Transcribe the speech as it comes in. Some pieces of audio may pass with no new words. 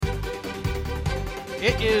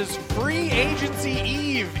It is free agency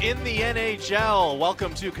eve in the NHL.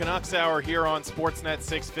 Welcome to Canucks Hour here on Sportsnet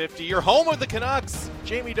 650. Your home of the Canucks.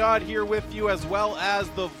 Jamie Dodd here with you, as well as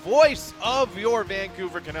the voice of your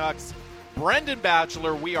Vancouver Canucks, Brendan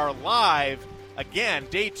Batchelor. We are live again,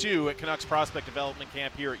 day 2 at Canucks Prospect Development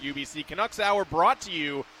Camp here at UBC. Canucks Hour brought to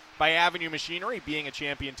you by Avenue Machinery. Being a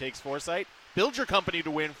champion takes foresight. Build your company to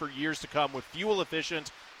win for years to come with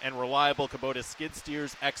fuel-efficient and reliable Kubota skid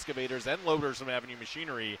steers, excavators, and loaders from Avenue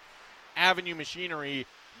Machinery.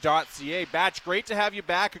 AvenueMachinery.ca. Batch, great to have you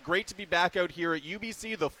back. Great to be back out here at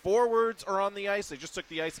UBC. The forwards are on the ice. They just took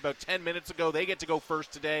the ice about 10 minutes ago. They get to go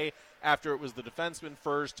first today after it was the defenseman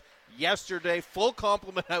first yesterday. Full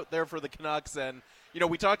complement out there for the Canucks. And, you know,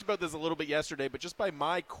 we talked about this a little bit yesterday, but just by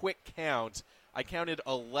my quick count, I counted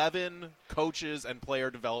 11 coaches and player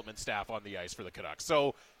development staff on the ice for the Canucks.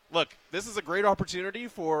 So, look, this is a great opportunity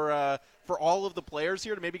for all of the players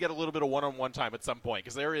here to maybe get a little bit of one-on-one time at some point,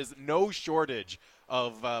 because there is no shortage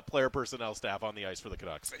of player personnel staff on the ice for the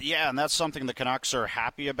Canucks. Yeah, and that's something the Canucks are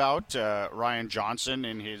happy about. Ryan Johnson,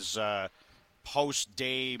 in his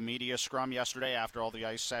post-day media scrum yesterday after all the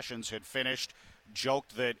ice sessions had finished,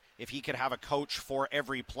 joked that if he could have a coach for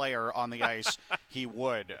every player on the ice, he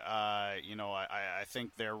would. I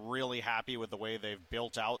think they're really happy with the way they've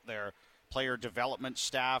built out their player development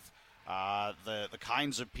staff, the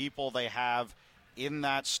kinds of people they have in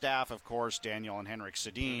that staff. Of course, Daniel and Henrik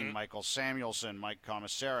Sedin, Michael Samuelsson, Mike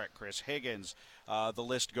Komisarek, Chris Higgins, the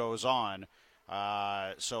list goes on.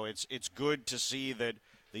 So it's good to see that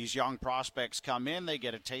these young prospects come in, they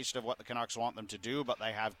get a taste of what the Canucks want them to do, but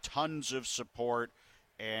they have tons of support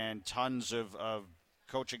and tons of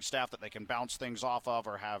coaching staff that they can bounce things off of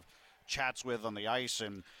or have chats with on the ice.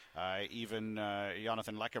 And even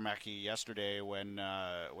Jonathan Lekkerimäki yesterday, when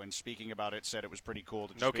speaking about it, said it was pretty cool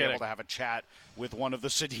to just be able to have a chat with one of the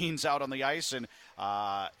Sedins out on the ice. And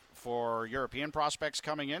for European prospects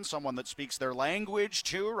coming in, someone that speaks their language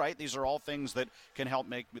too, right? These are all things that can help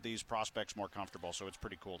make these prospects more comfortable, so it's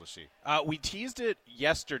pretty cool to see. We teased it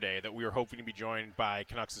yesterday that we were hoping to be joined by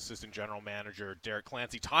Canucks Assistant General Manager Derek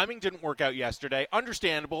Clancy. Timing didn't work out yesterday.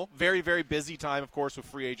 Understandable. Very, very busy time, of course, with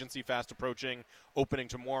free agency fast approaching, opening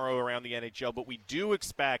tomorrow around the NHL, but we do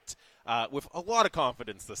expect, with a lot of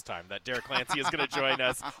confidence this time, that Derek Clancy is going to join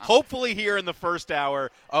us, hopefully here in the first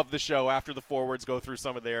hour of the show after the forwards go through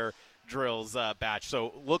some of their drills, Batch.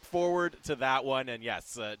 So look forward to that one. And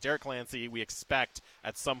yes, Derek Clancy, we expect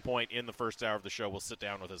at some point in the first hour of the show will sit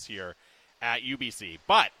down with us here at UBC.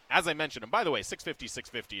 But as I mentioned, and by the way,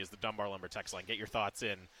 650 is the Dunbar Lumber text line. Get your thoughts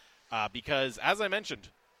in because, as I mentioned,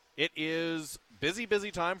 it is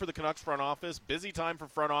busy time for the Canucks front office, busy time for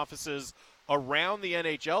front offices around the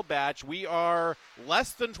NHL. Batch. We are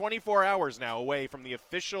less than 24 hours now away from the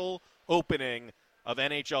official opening of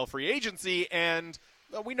NHL free agency, and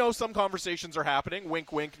we know some conversations are happening.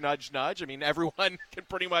 Wink, wink, nudge, nudge. I mean, everyone can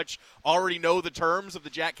pretty much already know the terms of the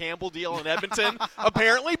Jack Campbell deal in Edmonton,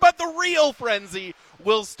 apparently, but the real frenzy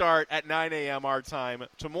will start at 9 a.m. our time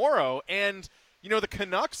tomorrow. And, you know, the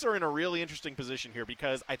Canucks are in a really interesting position here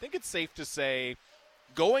because I think it's safe to say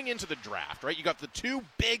going into the draft, right, you got the two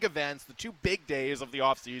big events, the two big days of the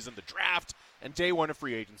offseason, the draft and day one of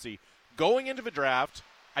free agency. Going into the draft,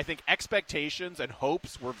 I think expectations and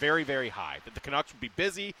hopes were very, very high, that the Canucks would be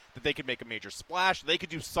busy, that they could make a major splash, they could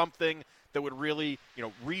do something that would really, you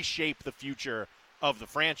know, reshape the future of the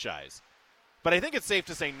franchise. But I think it's safe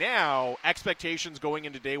to say now, expectations going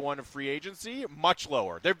into day one of free agency, much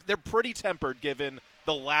lower. They're pretty tempered given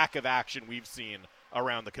the lack of action we've seen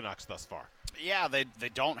around the Canucks thus far. Yeah, they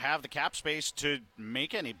don't have the cap space to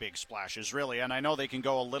make any big splashes, really. And I know they can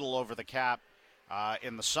go a little over the cap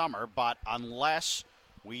in the summer, but unless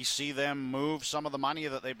we see them move some of the money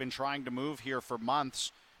that they've been trying to move here for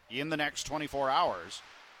months in the next 24 hours,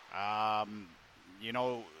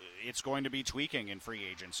 it's going to be tweaking in free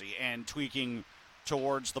agency and tweaking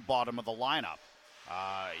towards the bottom of the lineup.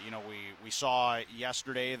 We saw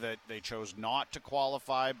yesterday that they chose not to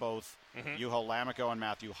qualify both Juho Lammikko and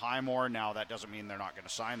Matthew Highmore. Now, that doesn't mean they're not going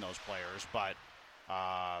to sign those players, but,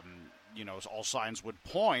 all signs would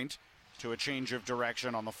point to a change of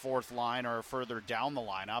direction on the fourth line or further down the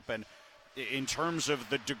lineup. And in terms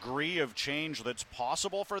of the degree of change that's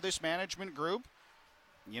possible for this management group,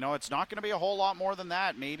 it's not going to be a whole lot more than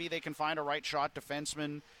that. Maybe they can find a right shot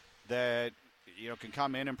defenseman that, can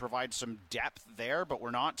come in and provide some depth there, but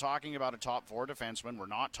we're not talking about a top four defenseman. We're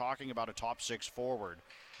not talking about a top six forward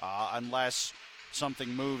unless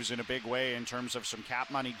something moves in a big way in terms of some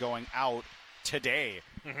cap money going out today.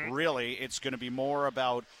 Really, it's going to be more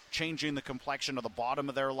about changing the complexion of the bottom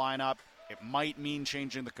of their lineup It might mean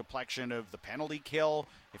changing the complexion of the penalty kill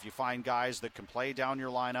if you find guys that can play down your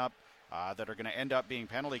lineup that are going to end up being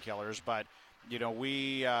penalty killers. But,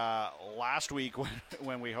 we last week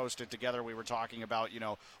when we hosted together, we were talking about,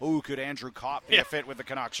 could Andrew Kopp be a fit with the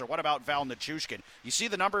Canucks? Or what about Val Nichushkin? You see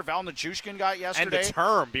the number Val Nichushkin got yesterday? And the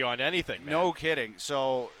term beyond anything, man. No kidding.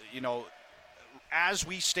 So, as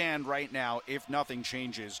we stand right now, if nothing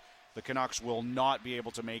changes, the Canucks will not be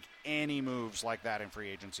able to make any moves like that in free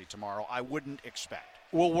agency tomorrow. I wouldn't expect.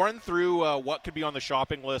 We'll run through what could be on the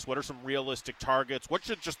shopping list, what are some realistic targets, what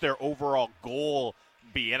should just their overall goal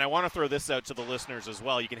be. And I want to throw this out to the listeners as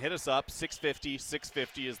well. You can hit us up,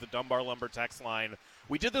 650 is the Dunbar Lumber text line.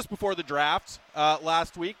 We did this before the draft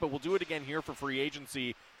last week, but we'll do it again here for free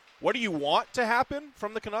agency. What do you want to happen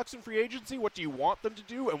from the Canucks in free agency? What do you want them to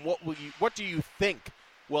do? And what do you think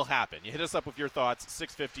will happen? You hit us up with your thoughts,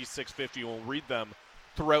 650. We'll read them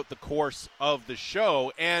throughout the course of the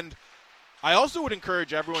show. And I also would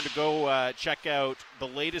encourage everyone to go check out the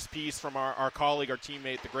latest piece from our colleague, our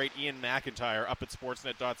teammate, the great Ian McIntyre up at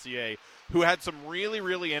sportsnet.ca, who had some really,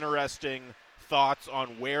 really interesting thoughts on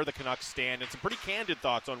where the Canucks stand and some pretty candid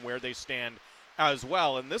thoughts on where they stand as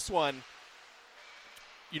well. And this one,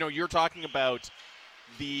 you're talking about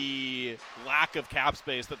the lack of cap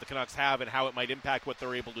space that the Canucks have and how it might impact what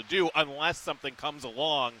they're able to do unless something comes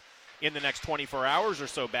along in the next 24 hours or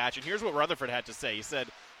so, Batch. And here's what Rutherford had to say. He said,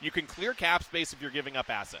 you can clear cap space if you're giving up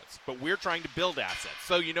assets, but we're trying to build assets.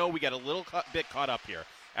 So, we get a little bit caught up here.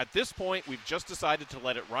 At this point, we've just decided to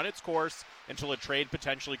let it run its course until a trade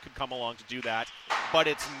potentially could come along to do that. But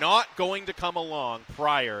it's not going to come along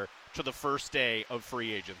prior to the first day of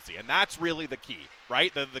free agency. And that's really the key,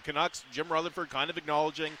 right? The Canucks, Jim Rutherford kind of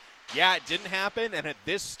acknowledging, yeah, it didn't happen. And at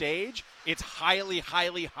this stage, it's highly,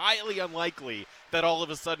 highly, highly unlikely that all of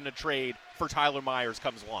a sudden a trade for Tyler Myers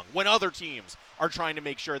comes along when other teams are trying to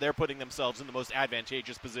make sure they're putting themselves in the most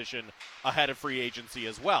advantageous position ahead of free agency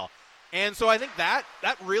as well. And so I think that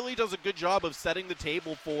really does a good job of setting the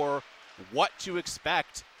table for what to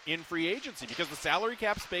expect in free agency, because the salary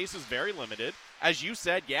cap space is very limited. As you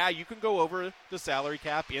said, yeah, you can go over the salary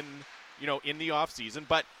cap in the offseason,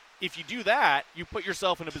 but if you do that, you put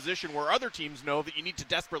yourself in a position where other teams know that you need to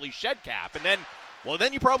desperately shed cap, and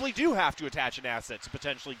then you probably do have to attach an asset to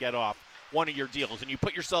potentially get off one of your deals, and you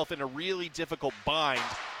put yourself in a really difficult bind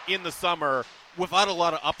in the summer without a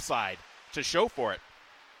lot of upside to show for it.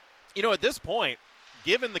 At this point,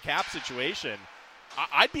 given the cap situation,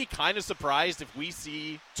 I'd be kind of surprised if we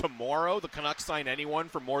see tomorrow the Canucks sign anyone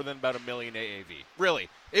for more than about $1 million AAV. Really,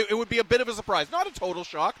 it would be a bit of a surprise. Not a total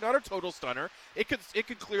shock, not a total stunner. It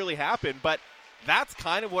could clearly happen, but that's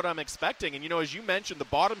kind of what I'm expecting. And as you mentioned, the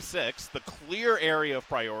bottom six, the clear area of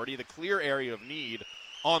priority, the clear area of need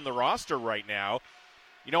on the roster right now.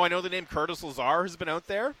 I know the name Curtis Lazar has been out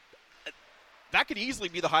there. That could easily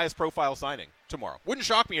be the highest profile signing tomorrow. Wouldn't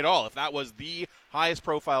shock me at all if that was the highest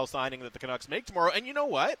profile signing that the Canucks make tomorrow. And you know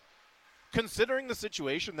what? Considering the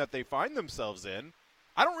situation that they find themselves in,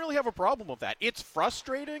 I don't really have a problem with that. It's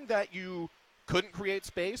frustrating that you couldn't create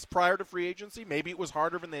space prior to free agency. Maybe it was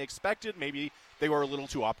harder than they expected. Maybe they were a little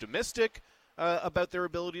too optimistic about their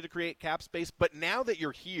ability to create cap space. But now that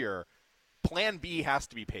you're here, plan B has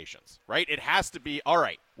to be patience, right? It has to be, all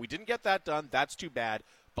right, we didn't get that done. That's too bad.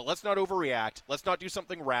 But let's not overreact. Let's not do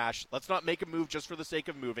something rash. Let's not make a move just for the sake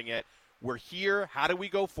of moving it. We're here. How do we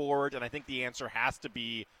go forward? And I think the answer has to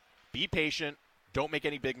be patient. Don't make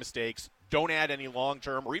any big mistakes. Don't add any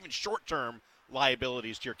long-term or even short-term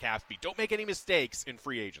liabilities to your cap space. Don't make any mistakes in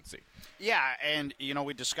free agency. Yeah, and,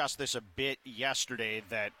 we discussed this a bit yesterday,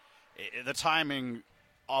 that the timing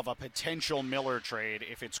of a potential Miller trade,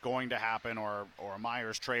 if it's going to happen, or a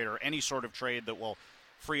Myers trade, or any sort of trade that will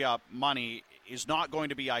free up money, is not going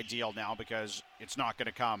to be ideal now, because it's not going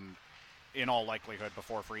to come in all likelihood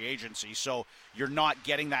before free agency. So you're not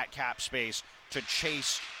getting that cap space to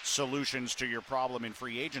chase solutions to your problem in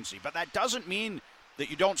free agency. But that doesn't mean that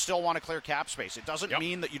you don't still want to clear cap space. It doesn't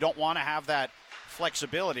mean that you don't want to have that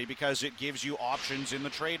flexibility, because it gives you options in the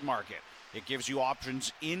trade market. It gives you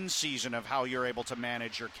options in season of how you're able to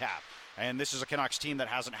manage your cap. And this is a Canucks team that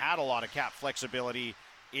hasn't had a lot of cap flexibility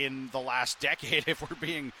in the last decade, if we're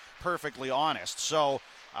being perfectly honest. So,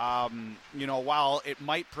 while it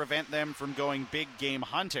might prevent them from going big game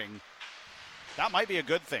hunting, that might be a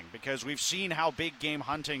good thing, because we've seen how big game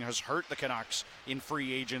hunting has hurt the Canucks in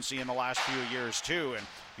free agency in the last few years too. And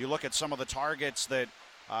you look at some of the targets that,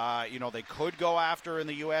 they could go after in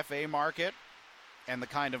the UFA market, and the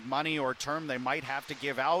kind of money or term they might have to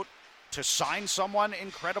give out to sign someone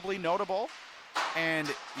incredibly notable. And,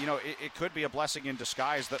 it could be a blessing in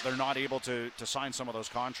disguise that they're not able to sign some of those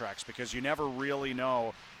contracts, because you never really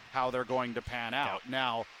know how they're going to pan out.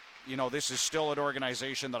 Now, this is still an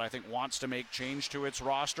organization that I think wants to make change to its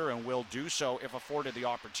roster and will do so if afforded the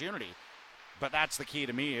opportunity. But that's the key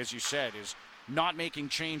to me, as you said, is not making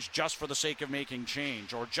change just for the sake of making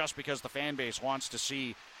change or just because the fan base wants to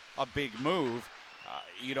see a big move.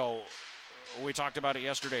 We talked about it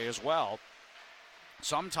yesterday as well.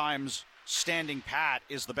 Sometimes standing pat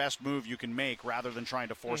is the best move you can make rather than trying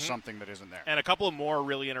to force something that isn't there. And a couple of more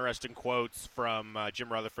really interesting quotes from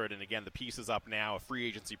Jim Rutherford. And again, the piece is up now, a free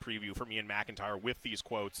agency preview from Ian McIntyre with these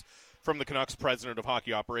quotes from the Canucks president of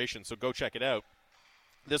hockey operations. So go check it out.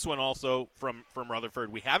 This one also from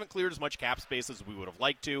Rutherford. We haven't cleared as much cap space as we would have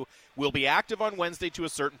liked to. We'll be active on Wednesday to a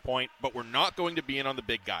certain point, but we're not going to be in on the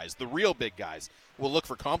big guys, the real big guys. We'll look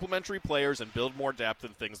for complementary players and build more depth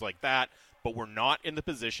and things like that, but we're not in the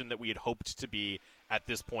position that we had hoped to be at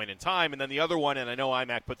this point in time. And then the other one, and I know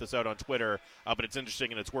IMAC put this out on Twitter, but it's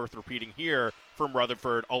interesting and it's worth repeating here from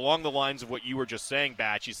Rutherford, along the lines of what you were just saying,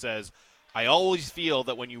 Batch. He says, I always feel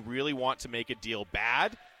that when you really want to make a deal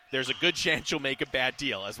bad, there's a good chance you'll make a bad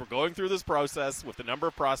deal. As we're going through this process with the number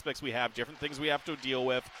of prospects we have, different things we have to deal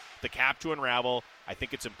with, the cap to unravel, I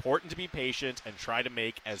think it's important to be patient and try to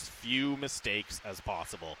make as few mistakes as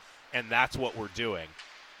possible. And that's what we're doing.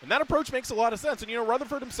 And that approach makes a lot of sense. And,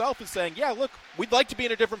 Rutherford himself is saying, yeah, look, we'd like to be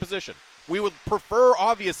in a different position. We would prefer,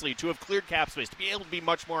 obviously, to have cleared cap space, to be able to be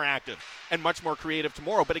much more active and much more creative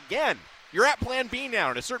tomorrow. But again, you're at plan B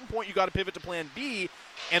now. At a certain point, you got to pivot to plan B.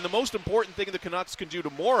 And the most important thing the Canucks can do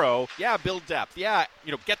tomorrow, build depth.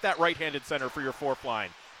 Get that right-handed center for your fourth line.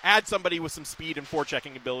 Add somebody with some speed and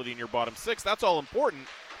forechecking ability in your bottom six. That's all important.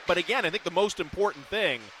 But again, I think the most important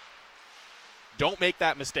thing, don't make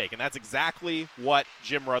that mistake. And that's exactly what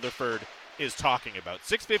Jim Rutherford is talking about.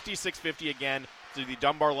 650 again to the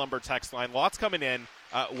Dunbar Lumber text line. Lots coming in.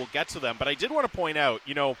 We'll get to them. But I did want to point out,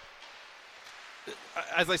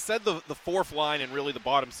 as I said, the fourth line and really the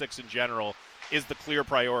bottom six in general is the clear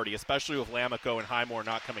priority, especially with Lammikko and Highmore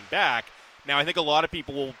not coming back. Now, I think a lot of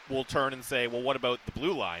people will turn and say, well, what about the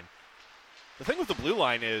blue line? The thing with the blue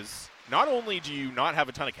line is not only do you not have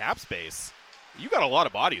a ton of cap space, you got a lot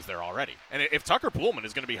of bodies there already. And if Tucker Poolman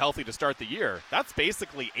is going to be healthy to start the year, that's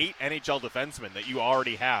basically 8 NHL defensemen that you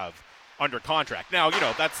already have under contract. Now,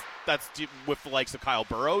 that's with the likes of Kyle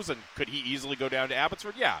Burroughs, and could he easily go down to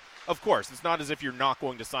Abbotsford? Yeah, of course. It's not as if you're not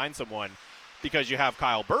going to sign someone because you have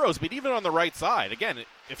Kyle Burroughs, but even on the right side, again,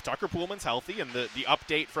 if Tucker Poolman's healthy, and the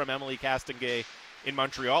update from Emily Castonguay in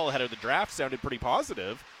Montreal ahead of the draft sounded pretty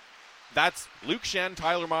positive, that's Luke Schenn,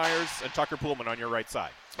 Tyler Myers, and Tucker Poolman on your right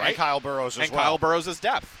side. Right? And Kyle Burroughs as well. And Kyle Burroughs is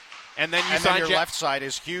depth. And then your left side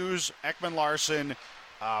is Hughes, Ekman-Larsson,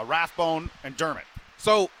 Rathbone, and Dermott.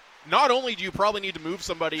 So not only do you probably need to move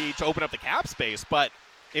somebody to open up the cap space, but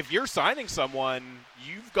if you're signing someone,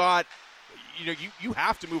 you've got – you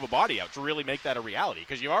have to move a body out to really make that a reality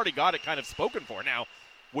because you've already got it kind of spoken for. Now,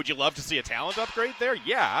 would you love to see a talent upgrade there?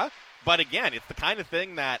 Yeah. But again, it's the kind of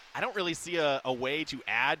thing that I don't really see a way to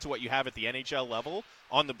add to what you have at the NHL level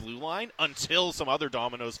on the blue line until some other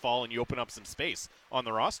dominoes fall and you open up some space on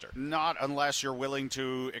the roster. Not unless you're willing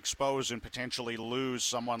to expose and potentially lose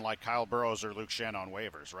someone like Kyle Burroughs or Luke Schenn on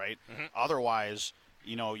waivers, right? Mm-hmm. Otherwise,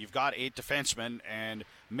 you've got 8 defensemen and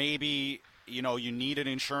maybe – you need an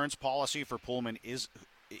insurance policy for Poolman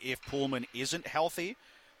if Poolman isn't healthy.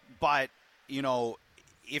 But,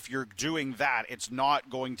 if you're doing that, it's not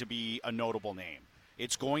going to be a notable name.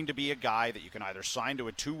 It's going to be a guy that you can either sign to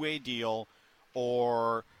a 2-way deal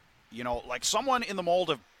or, like someone in the mold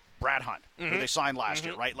of Brad Hunt, who they signed last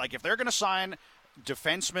year, right? Like if they're going to sign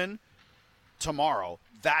defenseman tomorrow,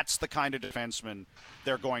 that's the kind of defenseman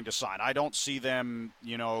they're going to sign. I don't see them,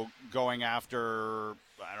 going after,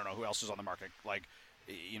 I don't know who else is on the market, like,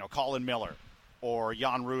 Colin Miller or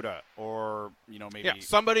Jan Ruda or, maybe. Yeah,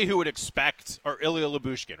 somebody who would expect, or Ilya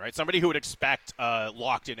Lyubushkin, right? Somebody who would expect a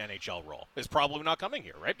locked-in NHL role is probably not coming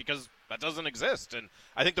here, right? Because that doesn't exist. And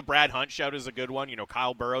I think the Brad Hunt shout is a good one.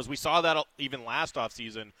 Kyle Burroughs. We saw that even last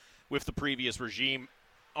offseason with the previous regime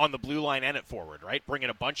on the blue line and at forward, right? Bringing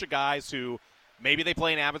a bunch of guys who maybe they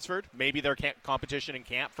play in Abbotsford, maybe they're competition in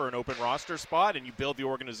camp for an open roster spot, and you build the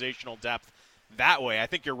organizational depth that way. I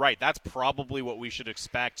think you're right. That's probably what we should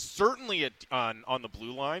expect, certainly on the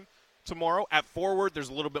blue line tomorrow. At forward, there's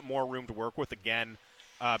a little bit more room to work with, again,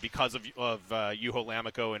 because of Juho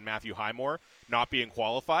Lammikko and Matthew Highmore not being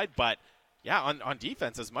qualified. But, yeah, on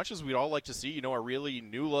defense, as much as we'd all like to see, a really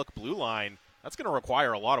new-look blue line, that's going to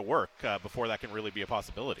require a lot of work before that can really be a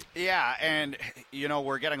possibility. Yeah, and,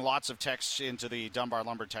 we're getting lots of texts into the Dunbar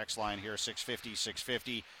Lumber text line here,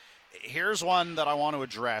 650. Here's one that I want to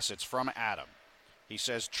address. It's from Adam. He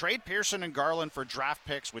says, trade Pearson and Garland for draft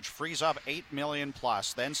picks, which frees up $8 million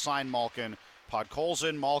plus. Then sign Malkin,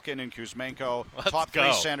 Podkolzin, Malkin, and Kuzmenko. Top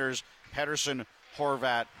three centers, Pettersson,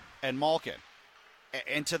 Horvat, and Malkin.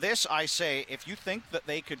 And to this, I say, if you think that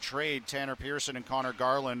they could trade Tanner Pearson and Connor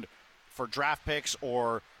Garland for draft picks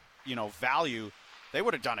or, value, they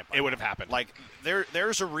would have done it. It would have happened. Like,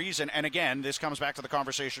 there's a reason. And again, this comes back to the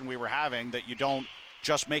conversation we were having, that you don't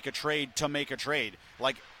just make a trade to make a trade.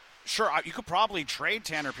 Like, sure, you could probably trade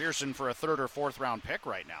Tanner Pearson for a third or fourth round pick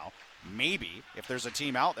right now. Maybe, if there's a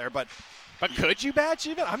team out there. But could you, Batch,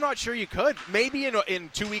 even? I'm not sure you could. Maybe in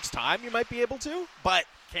 2 weeks' time you might be able to. But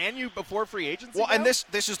can you before free agency? Well, and this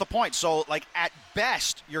is the point. So, like, at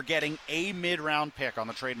best, you're getting a mid-round pick on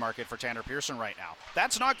the trade market for Tanner Pearson right now.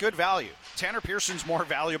 That's not good value. Tanner Pearson's more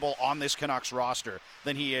valuable on this Canucks roster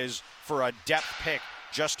than he is for a depth pick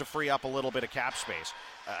just to free up a little bit of cap space.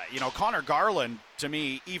 Connor Garland, to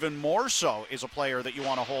me, even more so, is a player that you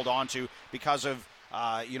want to hold on to because of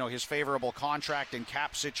his favorable contract and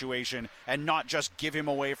cap situation, and not just give him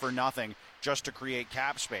away for nothing just to create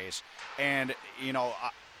cap space. And,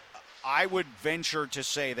 I would venture to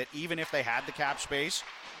say that even if they had the cap space,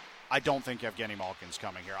 I don't think Evgeny Malkin's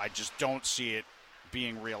coming here. I just don't see it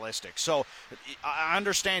being realistic. So I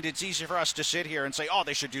understand it's easy for us to sit here and say, oh,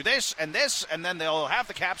 they should do this, and then they'll have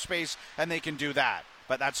the cap space and they can do that.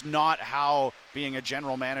 But that's not how being a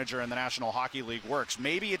general manager in the National Hockey League works.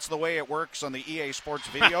 Maybe it's the way it works on the EA Sports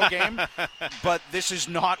video game, but this is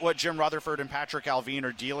not what Jim Rutherford and Patrick Allvin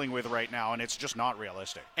are dealing with right now, and it's just not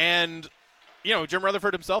realistic. And, Jim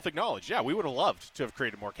Rutherford himself acknowledged, we would have loved to have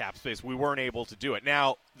created more cap space. We weren't able to do it.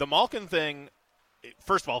 Now, the Malkin thing,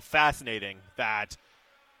 first of all, fascinating that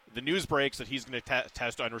the news breaks that he's going to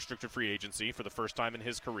test unrestricted free agency for the first time in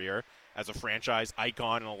his career as a franchise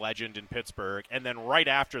icon and a legend in Pittsburgh. And then right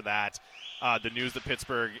after that, the news that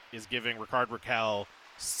Pittsburgh is giving Rickard Rakell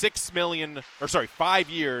 5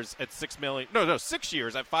 years at $6 million. No, 6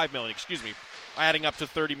 years at $5 million, adding up to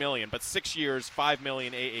 $30 million, but 6 years, $5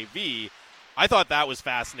 million AAV. I thought that was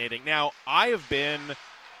fascinating. Now, I have been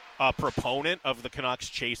a proponent of the Canucks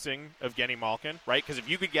chasing Evgeny Malkin, right? Because if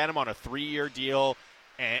you could get him on a 3-year deal,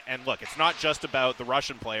 and look, it's not just about the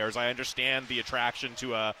Russian players. I understand the attraction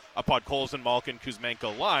to a Podkolzin, Malkin,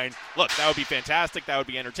 Kuzmenko line. Look, that would be fantastic. That would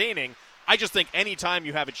be entertaining. I just think anytime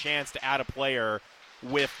you have a chance to add a player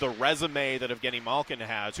with the resume that Evgeny Malkin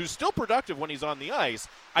has, who's still productive when he's on the ice,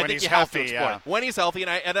 I think you have to exploit it. When he's healthy,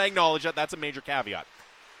 and I acknowledge that that's a major caveat.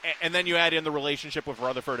 And then you add in the relationship with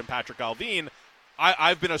Rutherford and Patrick Allvin.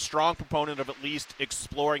 I've been a strong proponent of at least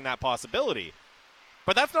exploring that possibility.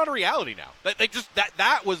 But that's not a reality now.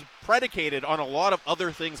 That was predicated on a lot of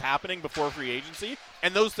other things happening before free agency,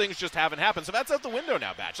 and those things just haven't happened. So that's out the window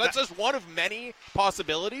now, Batch. That's just one of many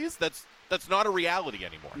possibilities that's not a reality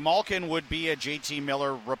anymore. Malkin would be a JT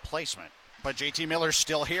Miller replacement, but JT Miller's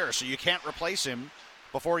still here, so you can't replace him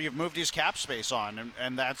before you've moved his cap space on,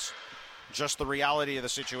 and that's just the reality of the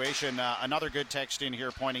situation. Another good text in here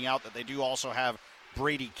pointing out that they do also have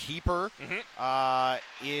Brady Keeper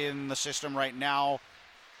in the system right now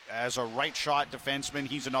as a right shot defenseman.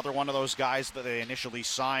 He's another one of those guys that they initially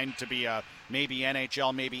signed to be a maybe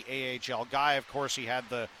NHL, maybe AHL guy. Of course, he had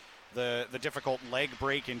the difficult leg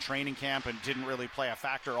break in training camp and didn't really play a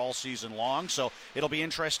factor all season long. So it'll be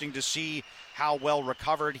interesting to see how well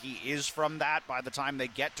recovered he is from that by the time they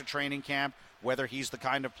get to training camp, whether he's the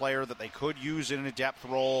kind of player that they could use in a depth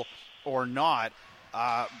role or not.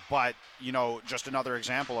 But, just another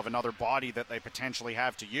example of another body that they potentially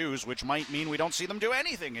have to use, which might mean we don't see them do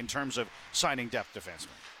anything in terms of signing depth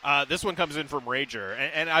defensemen. This one comes in from Rager,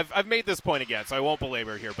 and I've made this point again, so I won't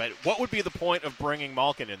belabor it here, but what would be the point of bringing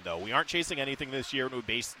Malkin in, though? We aren't chasing anything this year. It would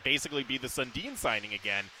basically be the Sundin signing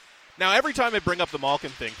again. Now, every time I bring up the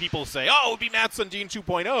Malkin thing, people say, it would be Matt Sundin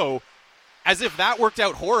 2.0, as if that worked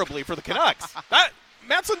out horribly for the Canucks.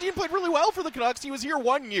 Matt Sundin played really well for the Canucks. He was here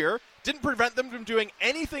 1 year, didn't prevent them from doing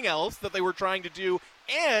anything else that they were trying to do.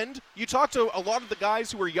 And you talk to a lot of the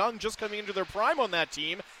guys who were young, just coming into their prime on that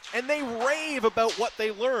team, and they rave about what they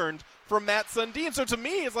learned from Matt Sundin. So to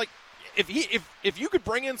me, it's like, if you could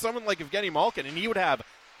bring in someone like Evgeny Malkin, and he would have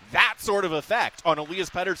that sort of effect on Elias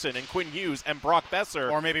Pettersson and Quinn Hughes and Brock Besser,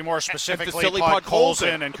 or maybe more specifically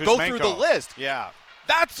Podkolzin and Kuzmenko. Go through the list. Yeah.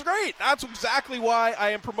 That's great. That's exactly why I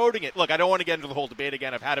am promoting it. Look, I don't want to get into the whole debate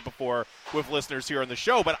again. I've had it before with listeners here on the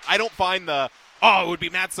show, but I don't find it would be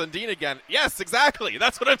Matt Sundin again. Yes, exactly.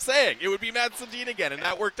 That's what I'm saying. It would be Matt Sundin again, and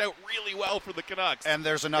that worked out really well for the Canucks. And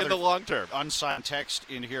there's another in the long term unsigned text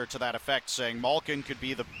in here to that effect saying Malkin could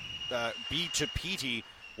be be to Petey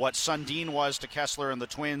what Sundin was to Kessler and the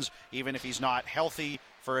Twins, even if he's not healthy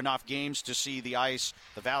for enough games to see the ice,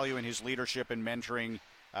 the value in his leadership and mentoring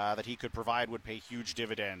that he could provide would pay huge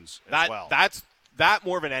dividends as well. That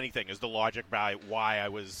more than anything is the logic by why I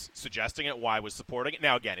was suggesting it, why I was supporting it.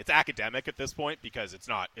 Now, again, it's academic at this point because it's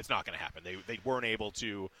not going to happen. They weren't able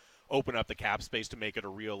to open up the cap space to make it a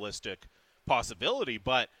realistic possibility.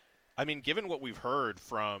 But, I mean, given what we've heard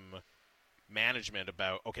from management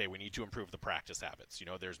about, okay, we need to improve the practice habits.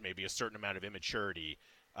 There's maybe a certain amount of immaturity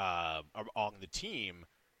on the team.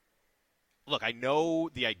 Look, I know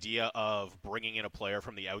the idea of bringing in a player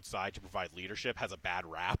from the outside to provide leadership has a bad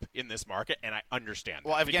rap in this market, and I understand that.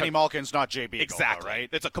 Well, Evgeny Malkin's not Jay Beagle, exactly, though, right?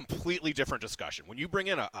 It's a completely different discussion. When you bring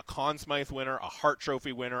in a Conn Smythe winner, a Hart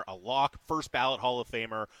Trophy winner, a Locke first ballot Hall of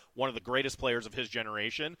Famer, one of the greatest players of his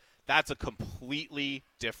generation, that's a completely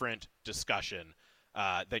different discussion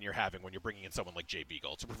than you're having when you're bringing in someone like Jay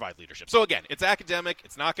Beagle to provide leadership. So, again, it's academic.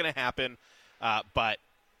 It's not going to happen, but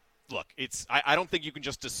look, I don't think you can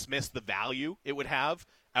just dismiss the value it would have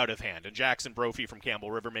out of hand. And Jackson Brophy from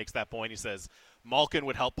Campbell River makes that point. He says, Malkin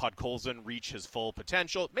would help Podkolzin reach his full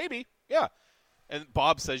potential. Maybe, yeah. And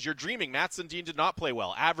Bob says, you're dreaming. Mats Sundin did not play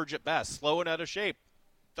well. Average at best. Slow and out of shape.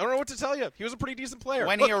 I don't know what to tell you. He was a pretty decent player.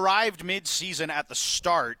 When he arrived mid-season at the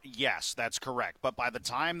start, yes, that's correct. But by the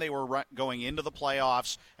time they were going into the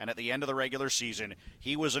playoffs and at the end of the regular season,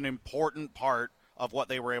 he was an important part of what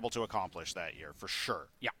they were able to accomplish that year, for sure.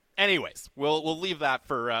 Yeah. Anyways, we'll leave that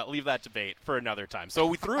for leave that debate for another time. So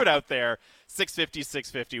we threw it out there,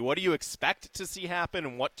 650. What do you expect to see happen,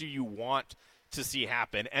 and what do you want to see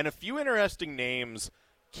happen? And a few interesting names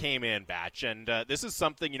came in, Batch. And this is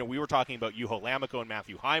something, we were talking about Juho Lammikko and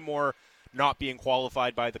Matthew Highmore not being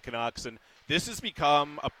qualified by the Canucks, and this has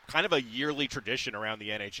become a kind of a yearly tradition around the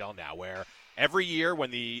NHL now, where every year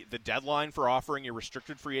when the deadline for offering your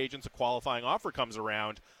restricted free agents a qualifying offer comes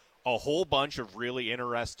around, a whole bunch of really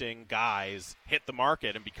interesting guys hit the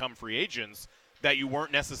market and become free agents that you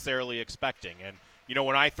weren't necessarily expecting. And,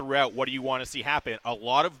 when I threw out what do you want to see happen, a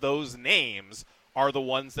lot of those names are the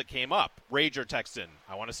ones that came up. Rager texted,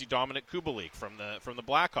 I want to see Dominic Kubalik from the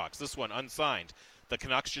Blackhawks. This one, unsigned. The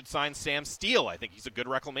Canucks should sign Sam Steele. I think he's a good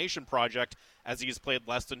reclamation project as he's played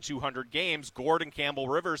less than 200 games. Gordon Campbell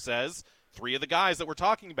River says 3 of the guys that we're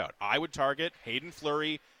talking about. I would target Hayden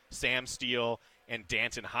Fleury, Sam Steele, and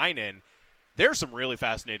Danton Heinen. There's some really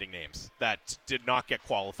fascinating names that did not get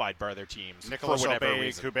qualified by their teams Nicholas for whatever Aubé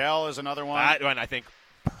reason. Kubel is another one. That one, I think,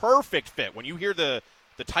 perfect fit. When you hear the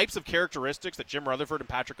types of characteristics that Jim Rutherford and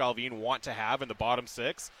Patrick Allvin want to have in the bottom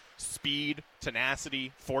 6, speed,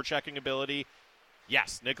 tenacity, forechecking ability,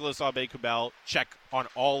 yes, Nicholas Aubé-Kubel, check on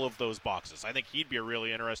all of those boxes. I think he'd be a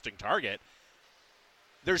really interesting target.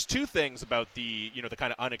 There's 2 things about the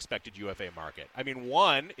kind of unexpected UFA market. I mean,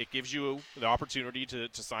 one, it gives you the opportunity to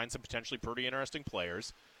sign some potentially pretty interesting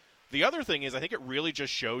players. The other thing is I think it really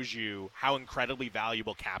just shows you how incredibly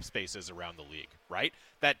valuable cap space is around the league, right?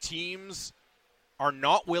 That teams are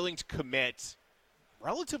not willing to commit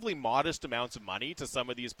relatively modest amounts of money to some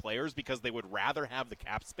of these players because they would rather have the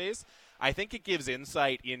cap space. I think it gives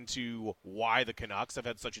insight into why the Canucks have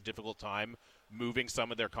had such a difficult time moving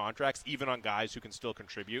some of their contracts, even on guys who can still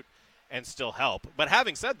contribute and still help. But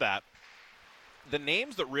having said that, the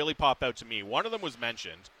names that really pop out to me, one of them was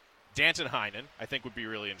mentioned, Danton Heinen, I think would be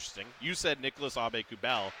really interesting. You said Nicholas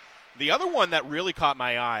Aubé-Kubel. The other one that really caught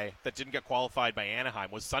my eye that didn't get qualified by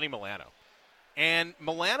Anaheim was Sonny Milano. And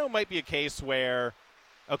Milano might be a case where,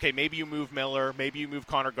 okay, maybe you move Miller, maybe you move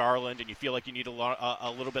Connor Garland, and you feel like you need a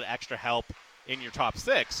little bit of extra help in your top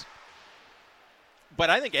 6. But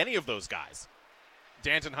I think any of those guys,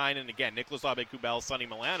 Danton Heinen, again, Nicholas Aubé-Kubel, Sonny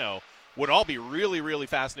Milano, would all be really, really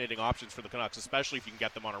fascinating options for the Canucks, especially if you can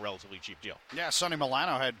get them on a relatively cheap deal. Yeah, Sonny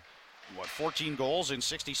Milano had 14 goals in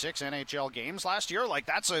 66 NHL games last year. Like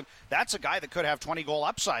that's a guy that could have 20-goal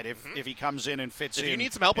upside if he comes in and fits in. If you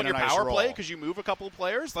need some help on your power role. play because you move a couple of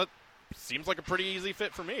players, that seems like a pretty easy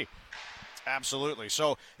fit for me. Absolutely.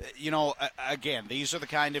 So, again, these are the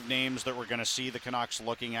kind of names that we're going to see the Canucks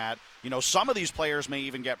looking at. Some of these players may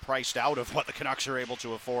even get priced out of what the Canucks are able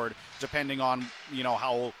to afford, depending on,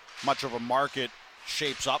 how much of a market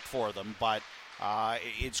shapes up for them. But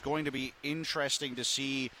it's going to be interesting to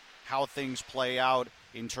see how things play out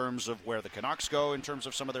in terms of where the Canucks go, in terms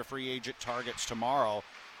of some of their free agent targets tomorrow,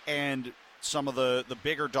 and some of the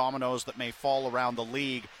bigger dominoes that may fall around the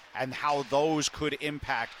league and how those could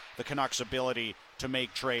impact the Canucks' ability to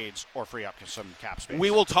make trades or free up some cap space. We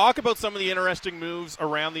will talk about some of the interesting moves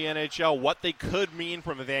around the NHL, what they could mean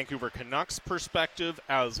from a Vancouver Canucks perspective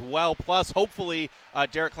as well. Plus, hopefully,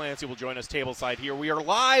 Derek Clancy will join us tableside here. We are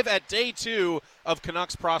live at day 2 of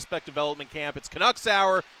Canucks Prospect Development Camp. It's Canucks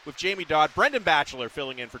Hour with Jamie Dodd, Brendan Batchelor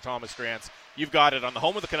filling in for Thomas Drance. You've got it on the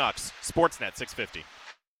home of the Canucks, Sportsnet 650.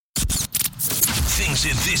 Things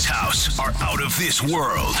in this house are out of this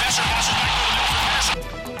world.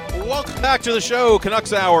 Welcome back to the show,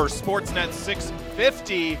 Canucks Hour, Sportsnet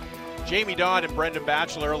 650. Jamie Dodd and Brendan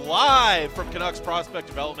Batchelor live from Canucks Prospect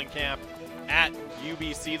Development Camp at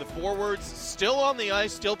UBC. The forwards still on the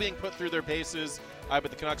ice, still being put through their paces by the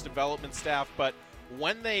Canucks development staff, but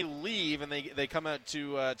when they leave and they come out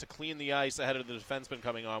to clean the ice ahead of the defenseman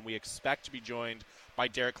coming on, we expect to be joined by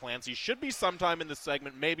Derek Clancy. Should be sometime in this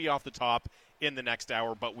segment, maybe off the top in the next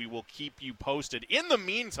hour, but we will keep you posted. In the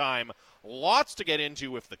meantime, lots to get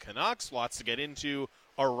into with the Canucks, lots to get into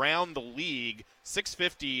around the league.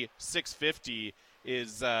 650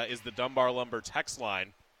 is the Dunbar Lumber text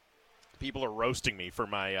line. People are roasting me for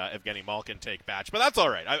my Evgeny Malkin take, Batch, but that's all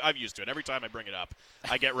right. I'm used to it. Every time I bring it up,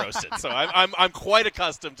 I get roasted. So I'm quite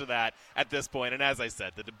accustomed to that at this point. And as I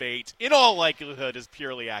said, the debate, in all likelihood, is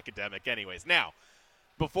purely academic anyways. Now,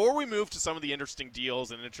 before we move to some of the interesting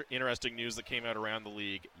deals and interesting news that came out around the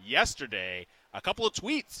league yesterday, a couple of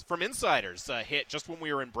tweets from insiders hit just when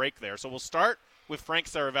we were in break there. So we'll start with Frank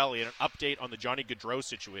Saravelli and an update on the Johnny Gaudreau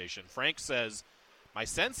situation. Frank says, "My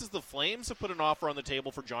sense is the Flames have put an offer on the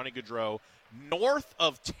table for Johnny Gaudreau north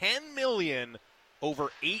of $10 million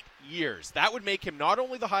over 8 years. That would make him not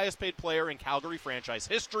only the highest paid player in Calgary franchise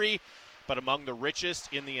history, but among the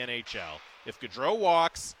richest in the NHL. If Gaudreau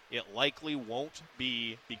walks, it likely won't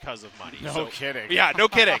be because of money." No kidding. Yeah, no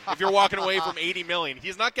kidding. If you're walking away from $80 million,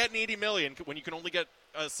 he's not getting $80 million when you can only get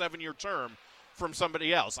a 7-year term from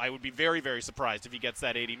somebody else. I would be very, very surprised if he gets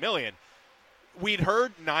that $80 million. We'd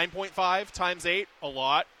heard 9.5 times 8 a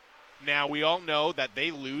lot. Now, we all know that they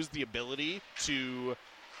lose the ability to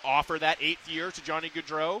offer that 8th year to Johnny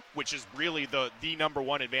Gaudreau, which is really the number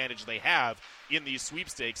one advantage they have in these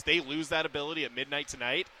sweepstakes. They lose that ability at midnight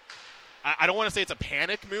tonight. I don't want to say it's a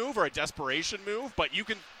panic move or a desperation move, but you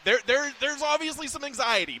can. There's obviously some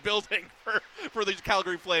anxiety building for the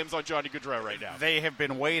Calgary Flames on Johnny Gaudreau right now. They have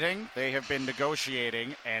been waiting, they have been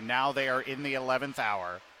negotiating, and now they are in the 11th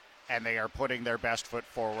hour, and they are putting their best foot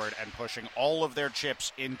forward and pushing all of their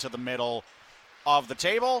chips into the middle of the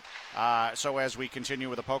table. So as we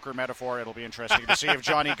continue with a poker metaphor, it'll be interesting to see if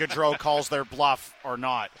Johnny Gaudreau calls their bluff or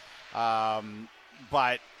not.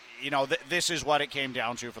 But you know, this is what it came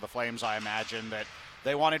down to for the Flames, I imagine, that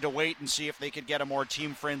they wanted to wait and see if they could get a more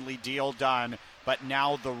team-friendly deal done, but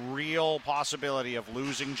now the real possibility of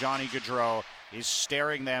losing Johnny Gaudreau is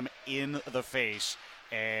staring them in the face,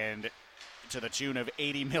 and to the tune of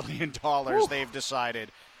 $80 million, they've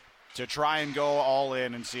decided to try and go all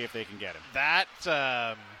in and see if they can get him. That,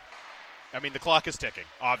 I mean, the clock is ticking,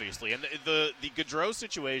 obviously, and the Gaudreau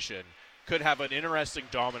situation could have an interesting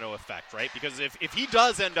domino effect, right? Because if he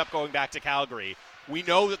does end up going back to Calgary, we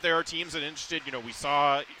know that there are teams that are interested. You know, we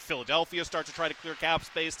saw Philadelphia start to try to clear cap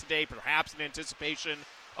space today, perhaps in anticipation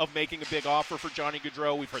of making a big offer for Johnny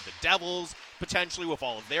Gaudreau. We've heard the Devils, potentially, with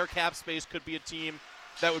all of their cap space, could be a team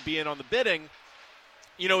that would be in on the bidding.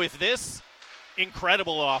 You know, if this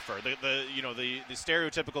incredible offer, the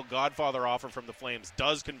stereotypical Godfather offer from the Flames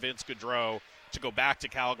does convince Gaudreau to go back to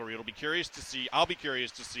Calgary, I'll be curious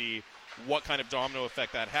to see what kind of domino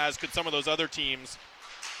effect that has. Could some of those other teams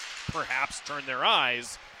perhaps turn their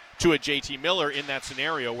eyes to a JT Miller in that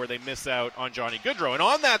scenario where they miss out on Johnny Gaudreau? And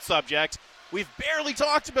on that subject, we've barely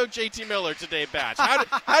talked about JT Miller today, Batch.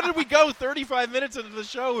 How did we go 35 minutes into the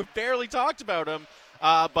show? We've barely talked about him.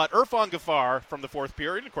 But Irfan Ghaffar from the fourth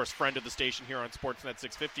period, of course, friend of the station here on Sportsnet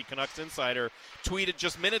 650, Canucks Insider, tweeted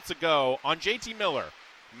just minutes ago on JT Miller,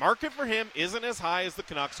 "Market for him isn't as high as the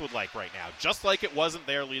Canucks would like right now, just like it wasn't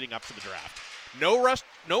there leading up to the draft. No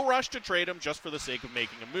rush to trade him just for the sake of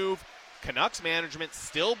making a move. Canucks management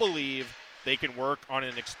still believe they can work on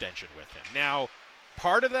an extension with him." Now,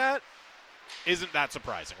 part of that isn't that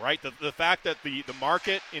surprising, right? The fact that the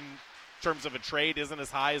market in terms of a trade isn't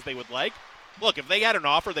as high as they would like. Look, if they had an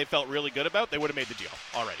offer they felt really good about, they would have made the deal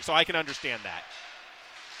already. So I can understand that.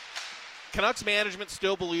 Canucks management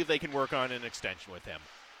still believe they can work on an extension with him.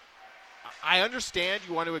 I understand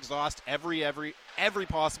you want to exhaust every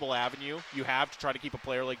possible avenue you have to try to keep a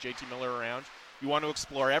player like JT Miller around. You want to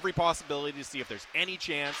explore every possibility to see if there's any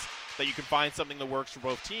chance that you can find something that works for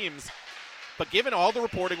both teams. But given all the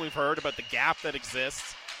reporting we've heard about the gap that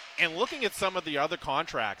exists And looking at some of the other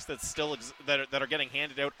contracts that still that are getting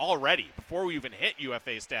handed out already before we even hit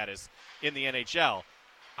UFA status in the NHL,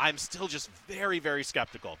 I'm still just very, very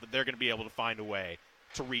skeptical that they're going to be able to find a way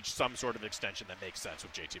to reach some sort of extension that makes sense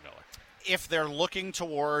with JT Miller. If they're looking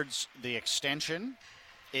towards the extension,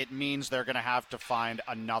 it means they're going to have to find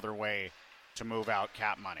another way to move out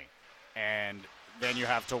cap money. And then you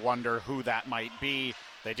have to wonder who that might be.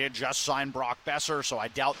 They did just sign Brock Besser, so I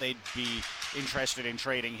doubt they'd be interested in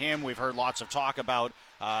trading him. We've heard lots of talk about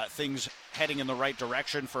things heading in the right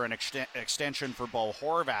direction for an extension for Bo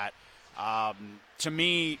Horvat. To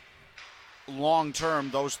me,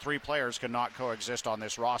 long-term, those three players cannot coexist on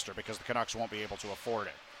this roster because the Canucks won't be able to afford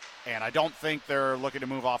it. And I don't think they're looking to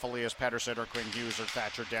move off Elias Pettersson or Quinn Hughes or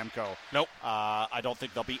Thatcher Demko. Nope. I don't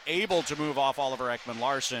think they'll be able to move off Oliver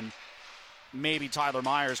Ekman-Larsson. Maybe Tyler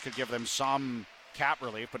Myers could give them some cap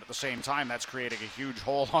relief, but at the same time, that's creating a huge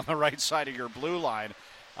hole on the right side of your blue line.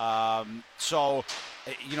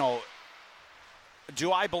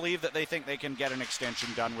 Do I believe that they think they can get an extension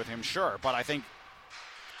done with him? Sure, but I think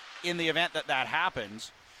in the event that that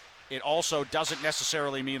happens, it also doesn't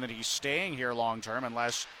necessarily mean that he's staying here long-term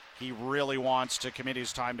unless he really wants to commit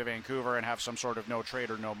his time to Vancouver and have some sort of no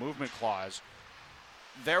trade or no movement clause.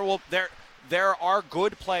 There are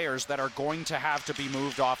good players that are going to have to be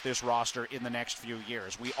moved off this roster in the next few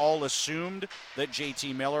years. We all assumed that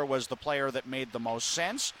JT Miller was the player that made the most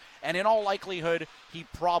sense, and in all likelihood, he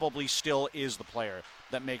probably still is the player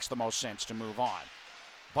that makes the most sense to move on.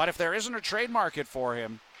 But if there isn't a trade market for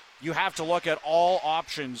him, you have to look at all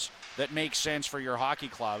options that make sense for your hockey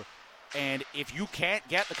club. And if you can't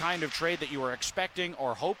get the kind of trade that you were expecting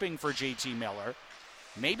or hoping for JT Miller,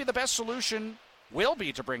 maybe the best solution will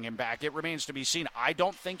be to bring him back. It remains to be seen. I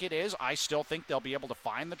don't think it is. I still think they'll be able to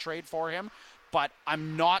find the trade for him. But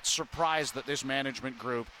I'm not surprised that this management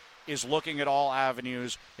group is looking at all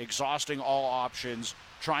avenues, exhausting all options,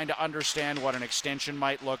 trying to understand what an extension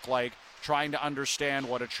might look like, trying to understand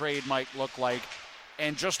what a trade might look like,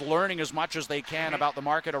 and just learning as much as they can about the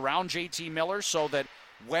market around JT Miller so that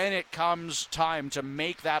when it comes time to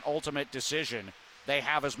make that ultimate decision, they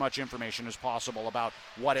have as much information as possible about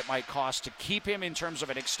what it might cost to keep him in terms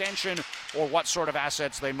of an extension or what sort of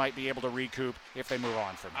assets they might be able to recoup if they move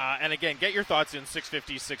on from him. And again, get your thoughts in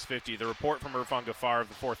 650. The report from Irfan Ghaffar of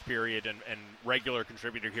the fourth period and regular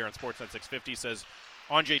contributor here on Sportsnet 650 says,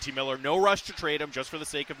 on JT Miller, no rush to trade him just for the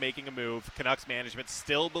sake of making a move. Canucks management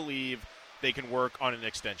still believe they can work on an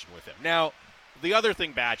extension with him. Now, the other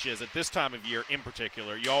thing, Batch, is at this time of year in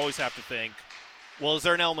particular, you always have to think, well, is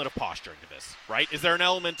there an element of posturing to this, right? Is there an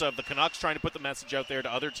element of the Canucks trying to put the message out there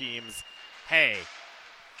to other teams, hey,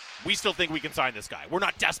 we still think we can sign this guy. We're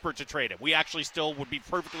not desperate to trade him. We actually still would be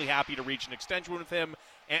perfectly happy to reach an extension with him,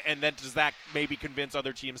 and then does that maybe convince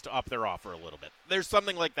other teams to up their offer a little bit? There's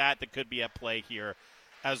something like that could be at play here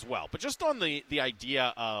as well. But just on the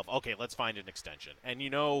idea of, okay, let's find an extension. And,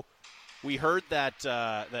 we heard that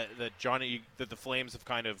that the Flames have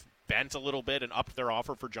kind of bent a little bit and upped their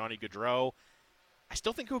offer for Johnny Gaudreau. I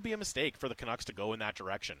still think it would be a mistake for the Canucks to go in that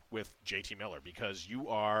direction with JT Miller because you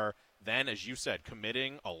are then, as you said,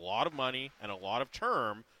 committing a lot of money and a lot of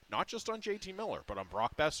term, not just on JT Miller, but on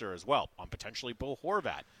Brock Besser as well, on potentially Bo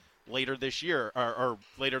Horvat later this year or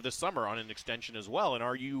later this summer on an extension as well. And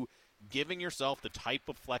are you giving yourself the type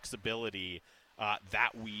of flexibility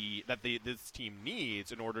that this team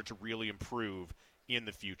needs in order to really improve in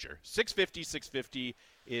the future? 650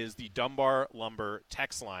 is the Dunbar Lumber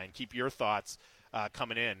text line. Keep your thoughts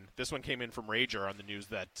coming in. This one came in from Rager on the news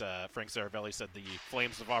that Frank Saravelli said the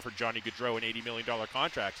Flames have offered Johnny Gaudreau an $80 million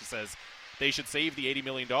contract. He says they should save the $80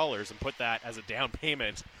 million and put that as a down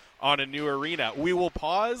payment on a new arena. We will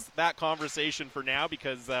pause that conversation for now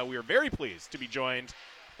because we are very pleased to be joined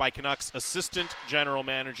by Canucks Assistant General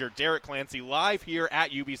Manager Derek Clancy live here at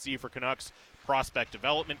UBC for Canucks Prospect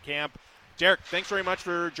Development Camp. Derek, thanks very much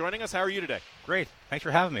for joining us. How are you today? Great. Thanks for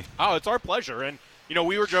having me. Oh, it's our pleasure. And,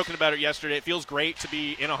 we were joking about it yesterday. It feels great to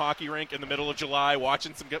be in a hockey rink in the middle of July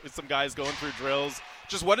watching some guys going through drills.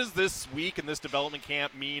 Just what does this week and this development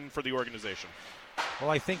camp mean for the organization? Well,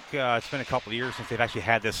 I think it's been a couple of years since they've actually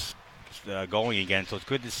had this going again, so it's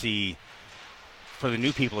good to see, for the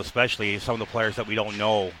new people especially, some of the players that we don't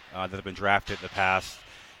know that have been drafted in the past.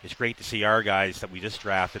 It's great to see our guys that we just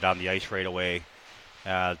drafted on the ice right away,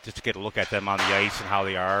 just to get a look at them on the ice and how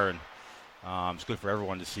they are, and it's good for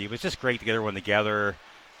everyone to see. But it's just great to get everyone together,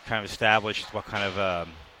 kind of establish what kind of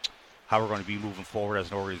how we're going to be moving forward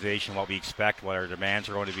as an organization, what we expect, what our demands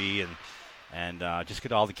are going to be, and just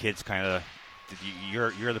get all the kids kind of,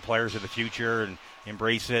 you're the players of the future, and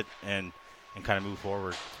embrace it, and kind of move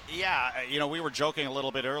forward. Yeah, we were joking a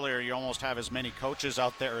little bit earlier. You almost have as many coaches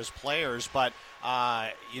out there as players, but,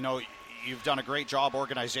 you've done a great job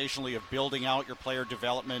organizationally of building out your player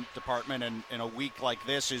development department, and in a week like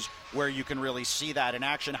this is where you can really see that in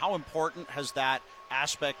action. How important has that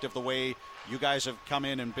aspect of the way you guys have come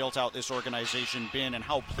in and built out this organization been, and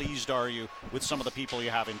how pleased are you with some of the people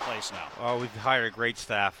you have in place now? Well, we've hired a great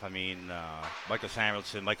staff. I mean, Michael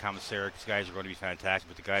Samuelson, Mike Commissaric, these guys are going to be fantastic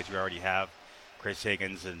with the guys we already have, Chris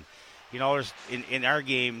Higgins. And, there's, in our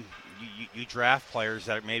game, you draft players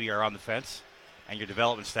that maybe are on the fence, and your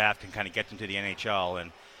development staff can kind of get them to the NHL.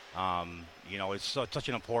 And, it's such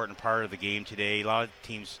an important part of the game today. A lot of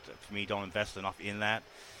teams, for me, don't invest enough in that.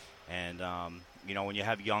 And, when you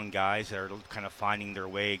have young guys that are kind of finding their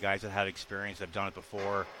way, guys that have experience, have done it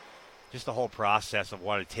before, just the whole process of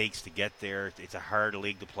what it takes to get there, it's a hard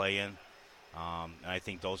league to play in. And I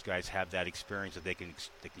think those guys have that experience that they can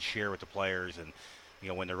share with the players. And,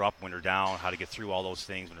 when they're up, when they're down, how to get through all those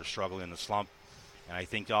things when they're struggling in the slump. And I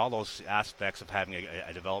think all those aspects of having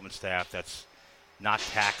a development staff that's not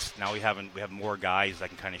taxed. Now we have more guys that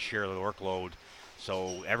can kind of share the workload,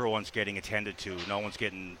 so everyone's getting attended to. No one's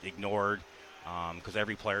getting ignored, because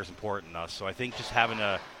every player is important to us. So I think just having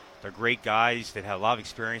they're great guys that have a lot of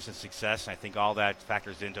experience and success, and I think all that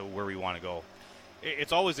factors into where we want to go.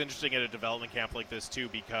 It's always interesting at a development camp like this, too,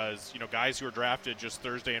 because, guys who were drafted just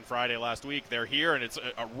Thursday and Friday last week, they're here, and it's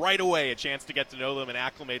right away a chance to get to know them and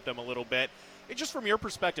acclimate them a little bit. And just from your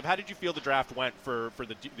perspective, how did you feel the draft went for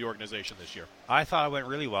the organization this year? I thought it went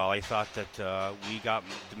really well. I thought that we got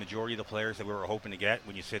the majority of the players that we were hoping to get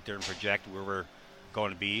when you sit there and project where we're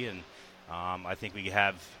going to be. And I think we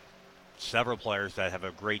have several players that have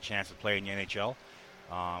a great chance of playing in the NHL,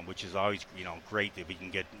 which is always great if we can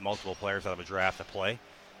get multiple players out of a draft to play.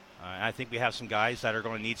 And I think we have some guys that are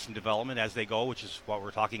going to need some development as they go, which is what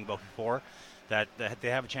we're talking about before, that they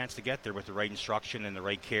have a chance to get there with the right instruction and the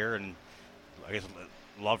right care and, I guess,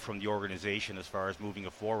 love from the organization as far as moving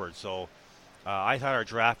it forward. So I thought our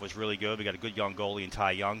draft was really good. We got a good young goalie in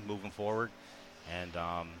Ty Young moving forward. And,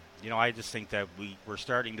 I just think that we're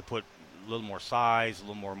starting to put a little more size, a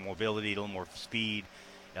little more mobility, a little more speed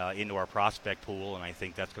into our prospect pool, and I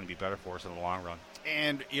think that's going to be better for us in the long run.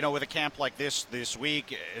 And, with a camp like this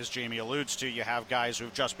week, as Jamie alludes to, you have guys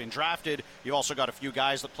who've just been drafted. You also got a few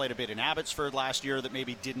guys that played a bit in Abbotsford last year that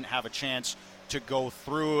maybe didn't have a chance to go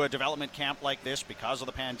through a development camp like this because of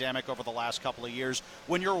the pandemic over the last couple of years.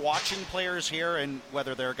 When you're watching players here, and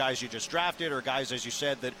whether they're guys you just drafted or guys, as you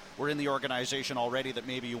said, that were in the organization already that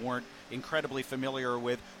maybe you weren't incredibly familiar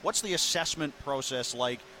with, what's the assessment process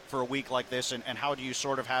like for a week like this, and how do you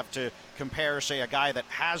sort of have to compare, say, a guy that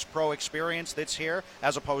has pro experience that's here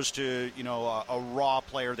as opposed to, a raw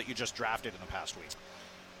player that you just drafted in the past week?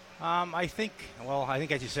 I think,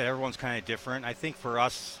 as you said, everyone's kind of different. I think for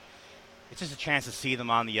us, it's just a chance to see them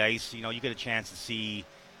on the ice. You get a chance to see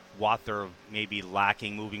what they're maybe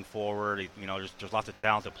lacking moving forward. There's lots of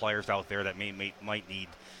talented players out there that might need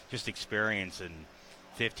just experience and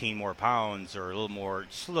 15 more pounds or a little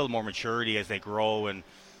more maturity as they grow. And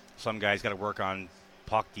some guys got to work on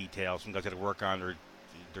puck details. Some guys got to work on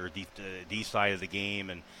their D side of the game.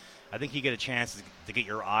 And I think you get a chance to get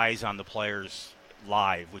your eyes on the players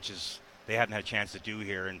live, which is they haven't had a chance to do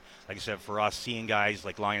here. And like I said, for us, seeing guys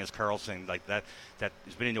like Linus Karlsson, like that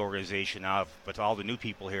has been in the organization now, but to all the new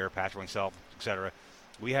people here, Patrick, myself, etc.,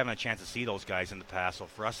 we haven't had a chance to see those guys in the past. So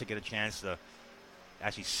for us to get a chance to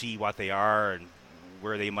actually see what they are and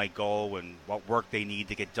where they might go and what work they need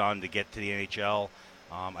to get done to get to the NHL,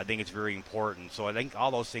 I think it's very important. So I think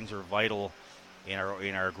all those things are vital in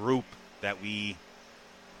our group, that we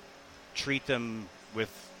treat them with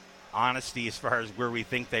honesty as far as where we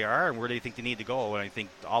think they are and where they think they need to go. And I think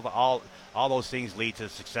all those things lead to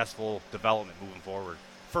successful development moving forward.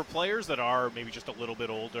 For players that are maybe just a little bit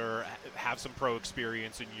older, have some pro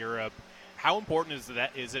experience in Europe, how important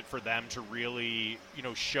is it for them to really,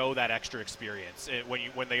 show that extra experience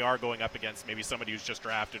when they are going up against maybe somebody who's just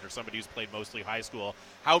drafted or somebody who's played mostly high school?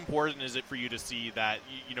 How important is it for you to see that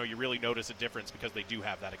you really notice a difference because they do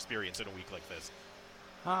have that experience in a week like this?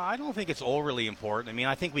 I don't think it's overly important. I mean,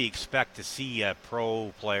 I think we expect to see a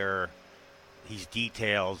pro player, his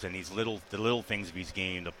details and the little things of his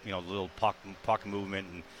game, the little puck movement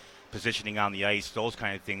and positioning on the ice, those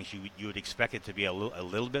kind of things. You would expect it to be a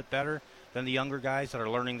little bit better than the younger guys that are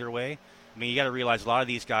learning their way. I mean, you got to realize a lot of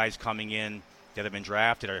these guys coming in that have been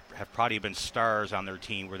drafted have probably been stars on their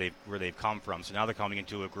team where they've come from. So now they're coming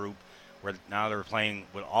into a group where now they're playing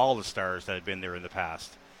with all the stars that have been there in the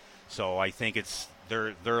past. So I think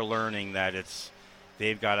they're learning that it's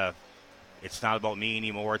not about me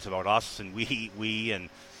anymore. It's about us and we and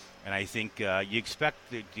And I think you expect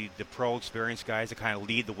the pro experienced guys to kind of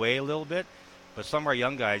lead the way a little bit. But some of our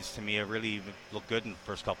young guys, to me, have really looked good in the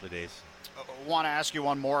first couple of days. Want to ask you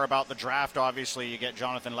one more about the draft. Obviously, you get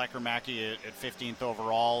Jonathan Lekkerimäki at 15th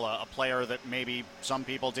overall, a player that maybe some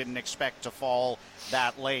people didn't expect to fall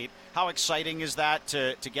that late. How exciting is that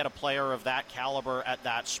to get a player of that caliber at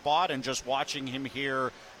that spot? And just watching him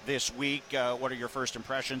here this week, what are your first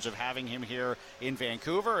impressions of having him here in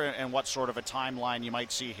Vancouver, and what sort of a timeline you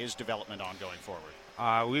might see his development on going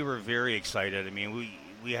forward? We were very excited. I mean,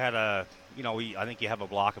 we had I think you have a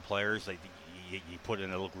block of players that you put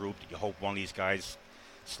in a little group that you hope one of these guys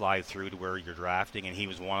slide through to where you're drafting, and he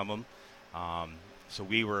was one of them. So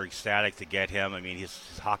we were ecstatic to get him. I mean, his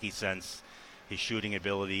hockey sense, his shooting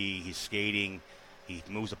ability, his skating, he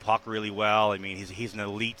moves the puck really well. I mean, he's an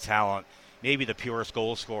elite talent, maybe the purest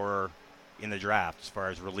goal scorer in the draft as far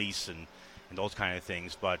as release and those kind of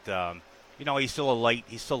things. But he's still light.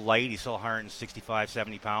 He's still 165,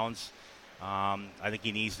 70 pounds. I think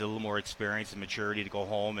he needs a little more experience and maturity to go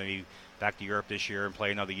home, maybe back to Europe this year and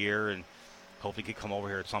play another year, and hopefully he could come over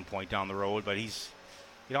here at some point down the road. But he's,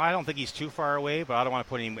 I don't think he's too far away, but I don't want to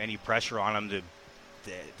put any pressure on him to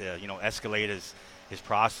escalate his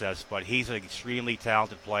process. But he's an extremely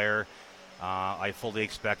talented player. I fully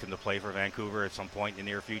expect him to play for Vancouver at some point in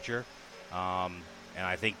the near future, and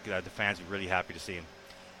I think the fans will be really happy to see him.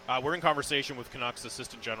 We're in conversation with Canucks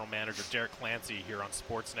Assistant General Manager Derek Clancy here on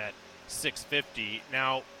Sportsnet 650.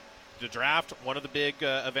 Now, the draft, one of the big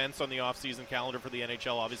events on the offseason calendar for the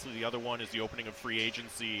NHL. Obviously, the other one is the opening of free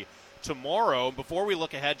agency tomorrow. Before we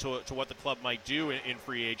look ahead to what the club might do in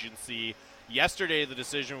free agency, yesterday the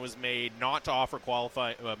decision was made not to offer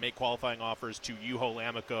make qualifying offers to Juho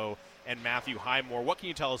Lammikko and Matthew Highmore. What can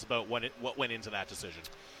you tell us about what went into that decision?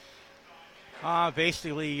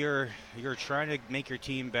 Basically, you're trying to make your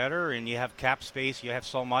team better, and you have cap space. You have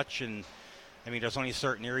so much, and I mean, there's only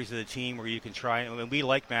certain areas of the team where you can try. I mean, we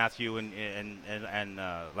like Matthew and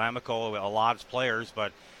Lammikko a lot as players,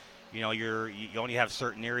 but you only have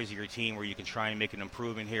certain areas of your team where you can try and make an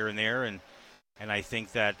improvement here and there. And I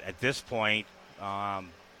think that at this point,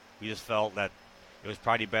 we just felt that it was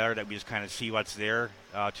probably better that we just kind of see what's there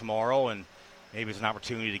tomorrow, and maybe it's an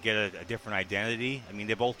opportunity to get a different identity. I mean,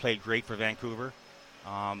 they both played great for Vancouver,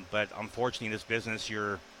 but unfortunately in this business,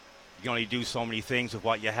 you can only do so many things with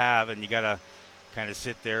what you have, and you got to kind of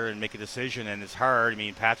sit there and make a decision, and it's hard. I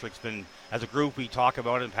mean, Patrick's been, as a group, we talk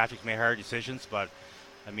about it, and Patrick's made hard decisions, but,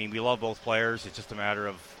 I mean, we love both players. It's just a matter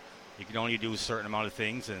of you can only do a certain amount of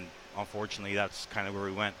things, and unfortunately that's kind of where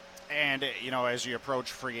we went. And, as you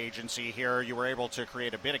approach free agency here, you were able to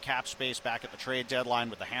create a bit of cap space back at the trade deadline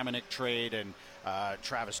with the Hamonic trade, and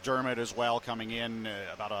Travis Dermott as well coming in,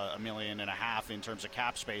 about $1.5 million in terms of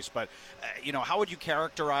cap space. But, how would you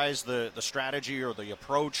characterize the strategy or the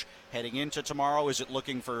approach heading into tomorrow? Is it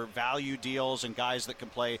looking for value deals and guys that can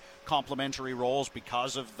play complementary roles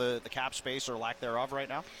because of the cap space or lack thereof right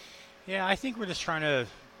now? Yeah, I think we're just trying to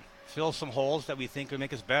fill some holes that we think would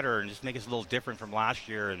make us better and just make us a little different from last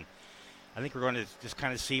year. And I think we're going to just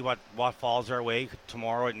kind of see what falls our way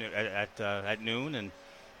tomorrow at noon, and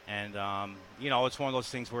it's one of those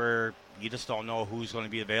things where you just don't know who's going to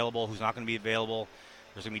be available, who's not going to be available.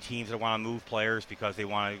 There's going to be teams that want to move players because they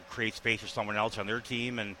want to create space for someone else on their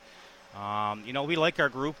team, and we like our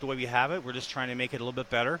group the way we have it. We're just trying to make it a little bit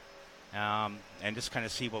better, and just kind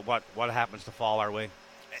of see what happens to fall our way.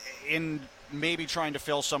 In maybe trying to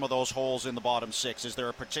fill some of those holes in the bottom six, is there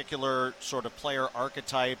a particular sort of player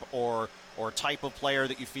archetype or type of player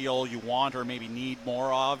that you feel you want or maybe need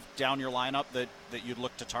more of down your lineup that you'd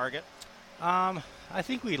look to target? I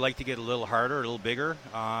think we'd like to get a little harder, a little bigger,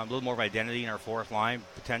 a little more of identity in our fourth line,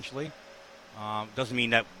 potentially. Doesn't mean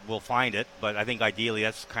that we'll find it, but I think ideally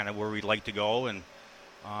that's kind of where we'd like to go. And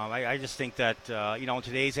I just think that, in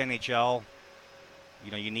today's NHL,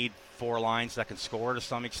 you need four lines that can score to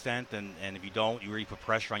some extent, and if you don't, you really put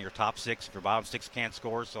pressure on your top six if your bottom six can't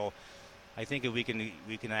score. So I think if we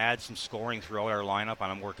can add some scoring throughout our lineup on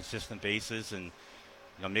a more consistent basis, and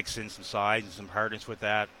mix in some size and some hardness with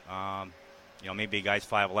that. Maybe a guy's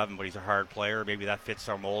 5'11", but he's a hard player. Maybe that fits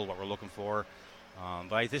our mold, what we're looking for.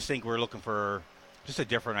 But I just think we're looking for just a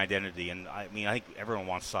different identity. And I think everyone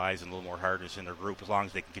wants size and a little more hardness in their group as long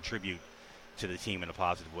as they can contribute to the team in a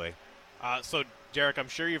positive way. So, Derek, I'm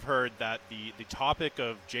sure you've heard that the topic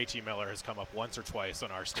of JT Miller has come up once or twice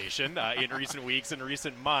on our station in recent weeks and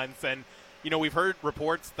recent months. And, we've heard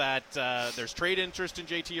reports that there's trade interest in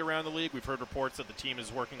JT around the league. We've heard reports that the team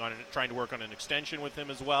is trying to work on an extension with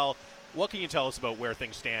him as well. What can you tell us about where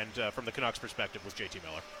things stand from the Canucks' perspective with JT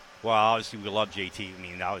Miller? Well, obviously we love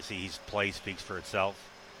JT. Obviously his play speaks for itself.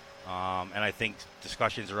 And I think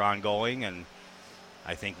discussions are ongoing, and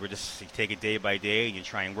I think you take it day by day, and you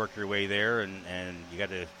try and work your way there, and you got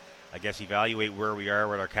to, I guess, evaluate where we are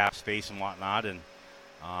with our cap space and whatnot. And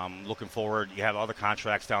looking forward, you have other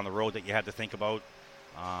contracts down the road that you have to think about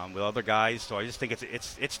with other guys. So I just think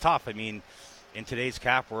it's tough. I mean, in today's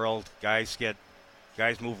cap world, guys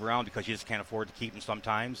move around because you just can't afford to keep them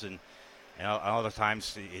sometimes, and other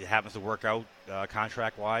times it happens to work out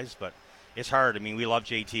contract-wise, but it's hard. I mean, we love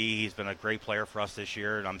JT. He's been a great player for us this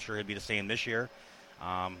year, and I'm sure he'll be the same this year.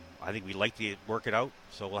 I think we'd like to work it out,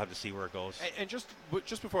 so we'll have to see where it goes. And just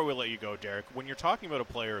before we let you go, Derek, when you're talking about a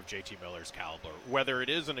player of JT Miller's caliber, whether it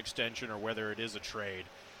is an extension or whether it is a trade,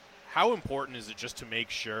 how important is it just to make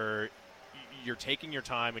sure you're taking your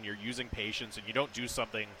time and you're using patience and you don't do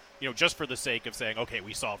something, just for the sake of saying, okay,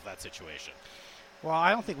 we solved that situation? Well,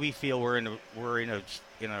 I don't think we feel we're in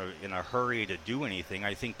a hurry to do anything.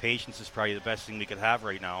 I think patience is probably the best thing we could have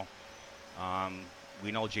right now.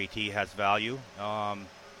 We know JT has value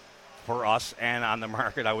for us and on the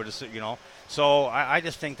market, I would assume, So I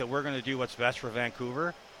just think that we're going to do what's best for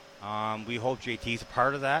Vancouver. We hope JT's a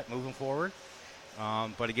part of that moving forward.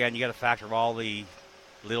 But again, you got to factor all the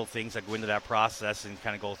little things that go into that process and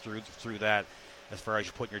kind of go through that as far as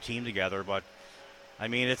you putting your team together. But I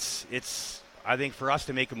mean, I think for us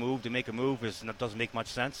to make a move doesn't make much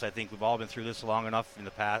sense. I think we've all been through this enough in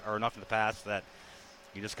the past that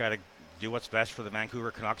you just got to do what's best for the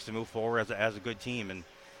Vancouver Canucks to move forward as a good team, and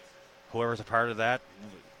whoever's a part of that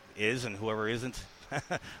is, and whoever isn't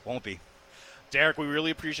won't be. Derek, we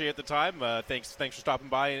really appreciate the time. Thanks for stopping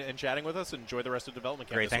by and chatting with us. Enjoy the rest of development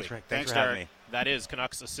camp. Great, this thanks week. for having me. That is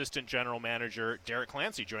Canucks Assistant General Manager Derek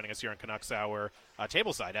Clancy joining us here on Canucks Hour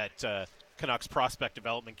tableside at Canucks Prospect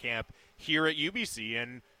Development Camp here at UBC,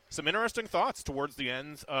 and some interesting thoughts towards the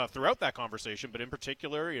end throughout that conversation, but in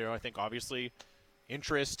particular, I think obviously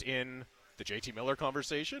interest in the JT Miller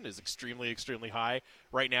conversation is extremely, extremely high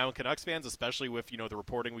right now in Canucks fans, especially with, the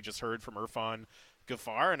reporting we just heard from Irfan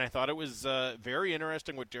Gaffar, and I thought it was very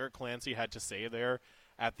interesting what Derek Clancy had to say there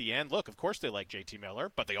at the end. Look, of course they like JT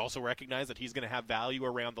Miller, but they also recognize that he's going to have value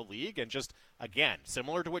around the league, and just, again,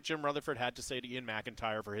 similar to what Jim Rutherford had to say to Ian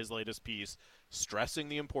McIntyre for his latest piece, stressing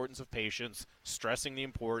the importance of patience, stressing the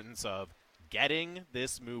importance of getting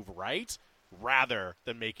this move right, rather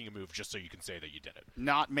than making a move just so you can say that you did it.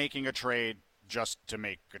 Not making a trade just to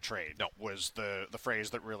make a trade was the phrase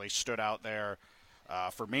that really stood out there.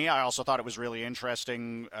 For me, I also thought it was really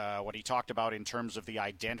interesting what he talked about in terms of the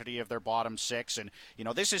identity of their bottom six. And,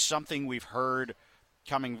 this is something we've heard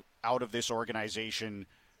coming out of this organization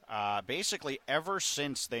basically ever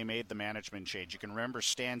since they made the management change. You can remember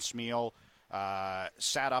Stan Smeel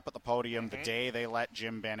sat up at the podium the day they let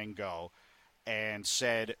Jim Benning go and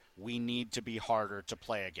said, we need to be harder to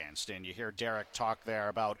play against. And you hear Derek talk there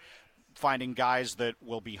about finding guys that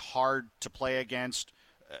will be hard to play against,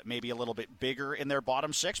 maybe a little bit bigger in their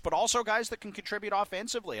bottom six, but also guys that can contribute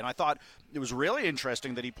offensively. And I thought it was really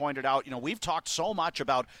interesting that he pointed out, we've talked so much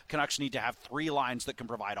about Canucks need to have three lines that can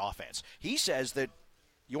provide offense. He says that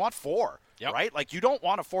you want four, right? Like, you don't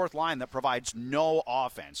want a fourth line that provides no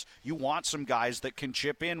offense. You want some guys that can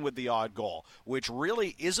chip in with the odd goal, which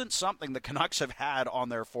really isn't something the Canucks have had on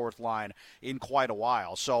their fourth line in quite a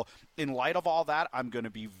while. So in light of all that, I'm going to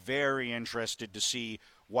be very interested to see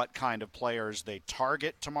what kind of players they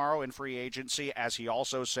target tomorrow in free agency. As he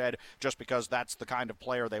also said, just because that's the kind of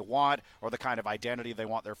player they want or the kind of identity they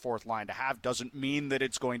want their fourth line to have doesn't mean that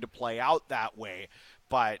it's going to play out that way.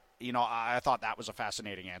 But, I thought that was a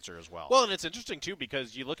fascinating answer as well. Well, and it's interesting, too,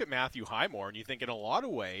 because you look at Matthew Highmore and you think in a lot of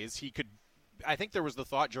ways I think there was the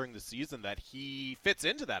thought during the season that he fits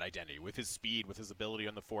into that identity with his speed, with his ability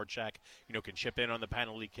on the forecheck, can chip in on the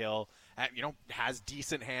penalty kill, has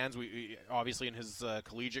decent hands. We obviously in his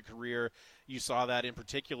collegiate career, you saw that in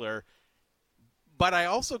particular. But I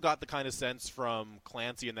also got the kind of sense from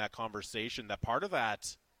Clancy in that conversation that part of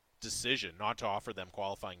that decision not to offer them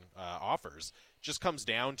qualifying offers just comes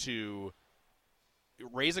down to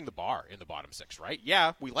raising the bar in the bottom six, right?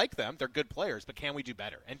 Yeah, we like them. They're good players, but can we do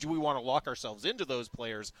better? And do we want to lock ourselves into those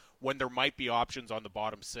players when there might be options on the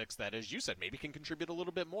bottom six that, as you said, maybe can contribute a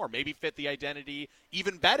little bit more, maybe fit the identity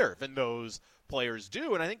even better than those players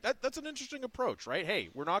do? And I think that's an interesting approach, right? Hey,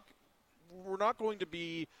 we're not going to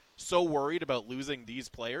be so worried about losing these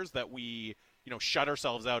players that we shut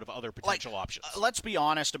ourselves out of other potential options. Let's be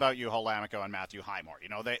honest about Juho Lammikko and Matthew Highmore.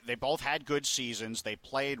 They both had good seasons. They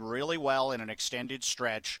played really well in an extended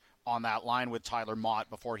stretch on that line with Tyler Mott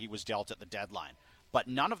before he was dealt at the deadline. But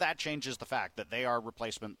none of that changes the fact that they are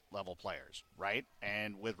replacement-level players, right?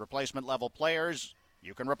 And with replacement-level players,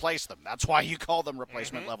 you can replace them. That's why you call them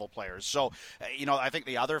replacement level players. So, I think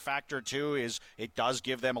the other factor too is it does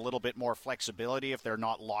give them a little bit more flexibility if they're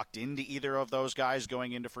not locked into either of those guys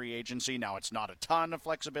going into free agency. Now, it's not a ton of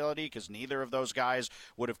flexibility because neither of those guys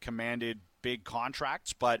would have commanded big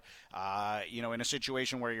contracts, but in a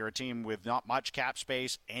situation where you're a team with not much cap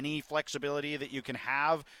space, any flexibility that you can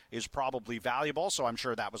have is probably valuable. So I'm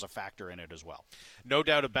sure that was a factor in it as well. No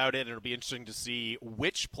doubt about it. It'll be interesting to see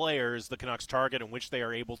which players the Canucks target and which they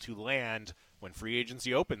are able to land when free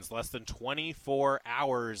agency opens less than 24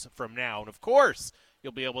 hours from now. And of course,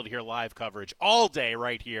 you'll be able to hear live coverage all day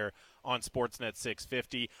right here on Sportsnet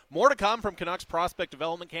 650. More to come from Canucks prospect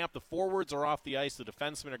development camp. The forwards are off the ice. The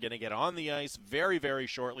defensemen are going to get on the ice very, very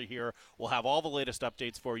shortly here. We'll have all the latest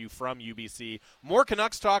updates for you from UBC. More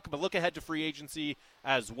Canucks talk, but look ahead to free agency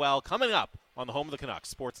as well. Coming up on the home of the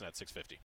Canucks, Sportsnet 650.